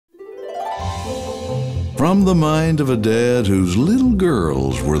From the mind of a dad whose little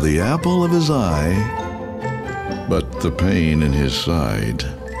girls were the apple of his eye, but the pain in his side,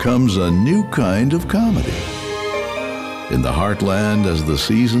 comes a new kind of comedy. In the heartland, as the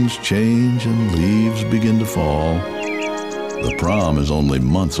seasons change and leaves begin to fall, the prom is only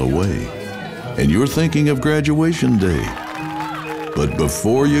months away, and you're thinking of graduation day. But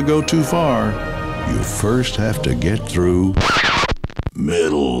before you go too far, you first have to get through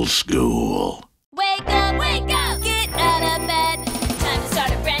middle school. Wake up, get out of bed. Time to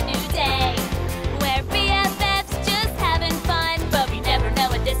start a brand new day. We're BFFs just having fun, but we never know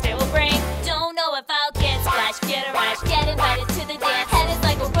what this day will bring. Don't know if I'll get splashed, get a rash, get invited to the dance. Head is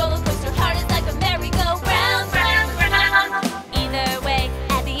like a roller coaster, heart is like a merry-go-round, round, round. Either way,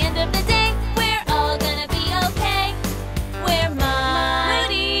 at the end of the day, we're all gonna be okay. We're My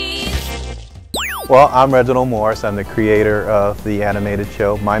Moodies. Well, I'm Reginald Morris. I'm the creator of the animated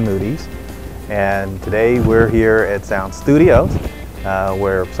show My Moodies. And today we're here at Sound Studios,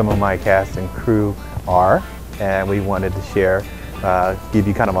 where some of my cast and crew are. And we wanted to share, give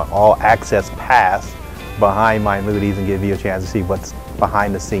you kind of an all-access pass behind My Moodies and give you a chance to see what's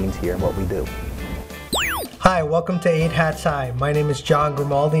behind the scenes here and what we do. Hi, welcome to 8 Hats High. My name is John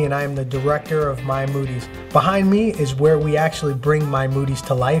Grimaldi and I am the director of My Moodies. Behind me is where we actually bring My Moodies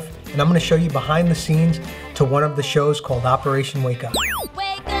to life, and I'm going to show you behind the scenes to one of the shows called Operation Wake Up.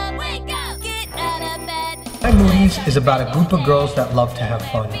 My Moodies is about a group of girls that love to have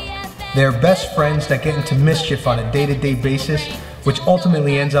fun. They're best friends that get into mischief on a day-to-day basis, which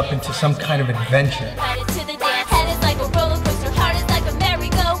ultimately ends up into some kind of adventure.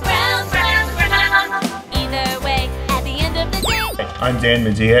 I'm Dan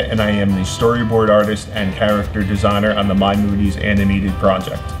Medea, and I am the storyboard artist and character designer on the My Moodies animated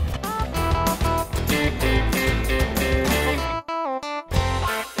project.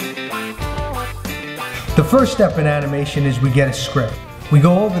 The first step in animation is we get a script. We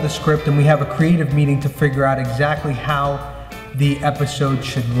go over the script and we have a creative meeting to figure out exactly how the episode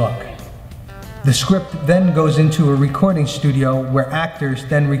should look. The script then goes into a recording studio where actors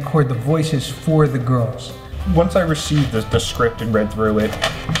then record the voices for the girls. Once I received the script and read through it,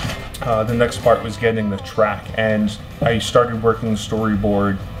 the next part was getting the track, and I started working the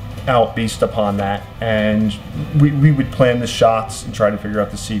storyboard out based upon that, and we would plan the shots and try to figure out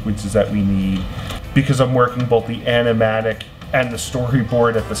the sequences that we need, because I'm working both the animatic and the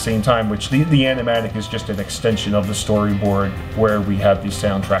storyboard at the same time, which the animatic is just an extension of the storyboard where we have the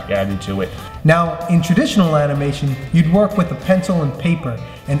soundtrack added to it. Now, in traditional animation, you'd work with a pencil and paper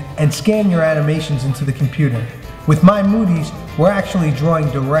and scan your animations into the computer. With My Moodies, we're actually drawing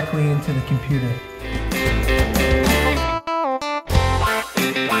directly into the computer.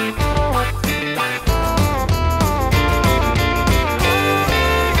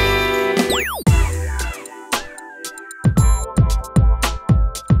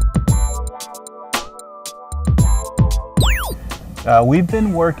 We've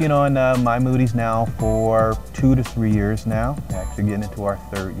been working on My Moodies now for 2 to 3 years now, actually getting into our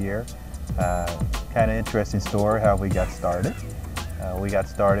 3rd year. Kind of interesting story how we got started. We got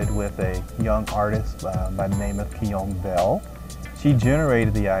started with a young artist by the name of Keone Bell. She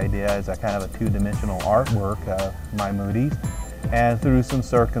generated the idea as a kind of a 2-dimensional artwork of My Moodies, and through some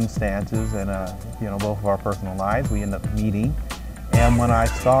circumstances and both of our personal lives, we ended up meeting. And when I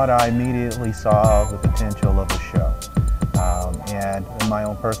saw it, I immediately saw the potential of a show. And in my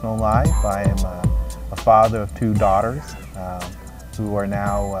own personal life, I am a father of 2 daughters who are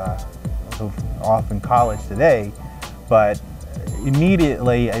now off in college today, but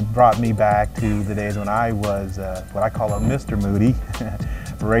immediately it brought me back to the days when I was what I call a Mr. Moody,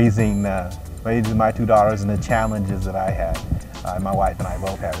 raising my 2 daughters and the challenges that I had. My wife and I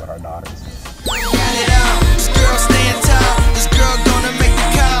both had with our daughters.